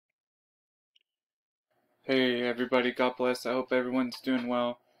Hey everybody, God bless. I hope everyone's doing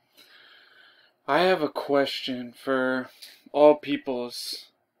well. I have a question for all peoples.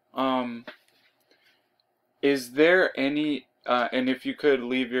 Um, is there any and if you could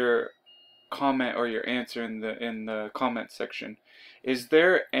leave your comment or your answer in the comment section. Is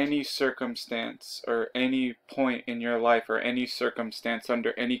there any circumstance or any point in your life or any circumstance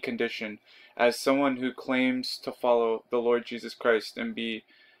under any condition as someone who claims to follow the Lord Jesus Christ and be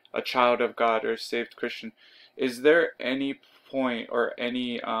a child of God or a saved Christian, is there any point or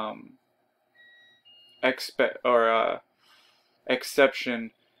any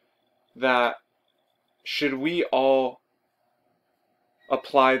exception that should we all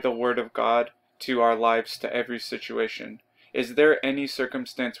apply the Word of God to our lives, to every situation? Is there any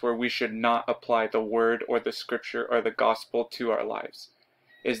circumstance where we should not apply the Word or the Scripture or the Gospel to our lives?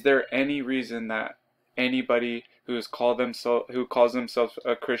 Is there any reason that anybody who calls themselves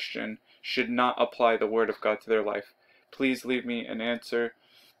a Christian should not apply the Word of God to their life? Please leave me an answer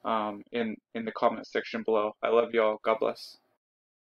in the comment section below. I love y'all. God bless.